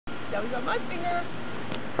Now he's on my finger.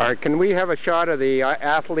 All right, can we have a shot of the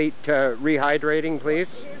athlete rehydrating, please?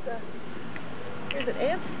 Here's an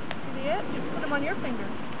ant. See the ant? You put him on your finger.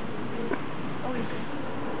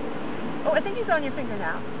 Oh, I think he's on your finger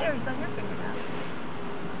now. There, he's on your finger now.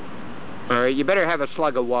 All right, you better have a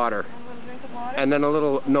slug of water. A little drink of water? And then a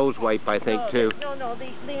little nose wipe, I think, too. No,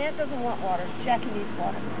 the ant doesn't want water. Jackie needs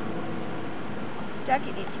water.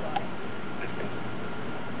 Jackie needs water.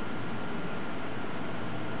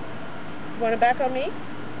 You want it back on me?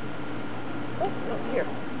 Oh, here.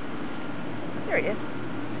 There he is.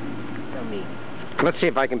 He's on me. Let's see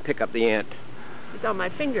if I can pick up the ant. He's on my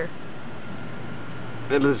finger.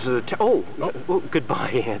 Oh,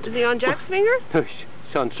 goodbye, ant. Is he on Jack's finger?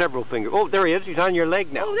 He's on several fingers. Oh, there he is. He's on your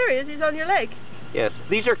leg now. Oh, there he is. He's on your leg. Yes.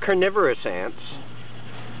 These are carnivorous ants.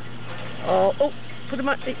 Oh, put him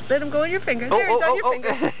on. Let him go on your finger. There, he's on your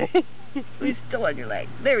finger. He's still on your leg.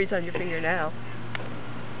 There, he's on your finger now.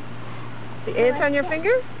 The ant's on your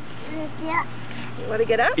finger? Yeah. You want to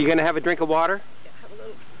get up? You going to have a drink of water? Yeah, have a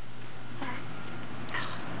little.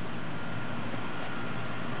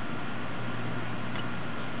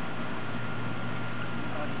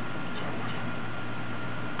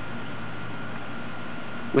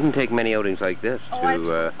 Wouldn't take many outings like this to... I have to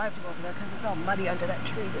go over there because it's all muddy under that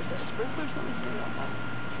tree. There's the sprinklers. Let me see that.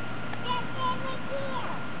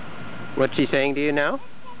 What's he saying to you now?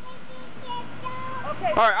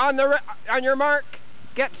 Okay. All right, on your mark,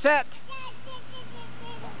 get set.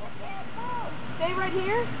 Stay right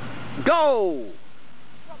here. Go! You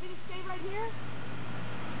want me to stay right here?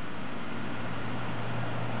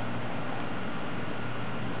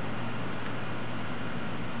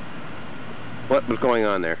 What was going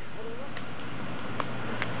on there?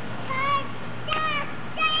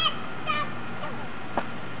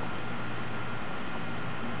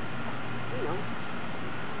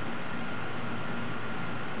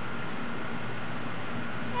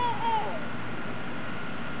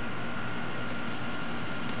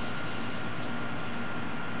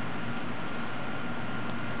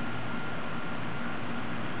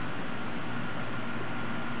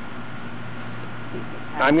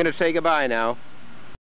 I'm going to say goodbye now.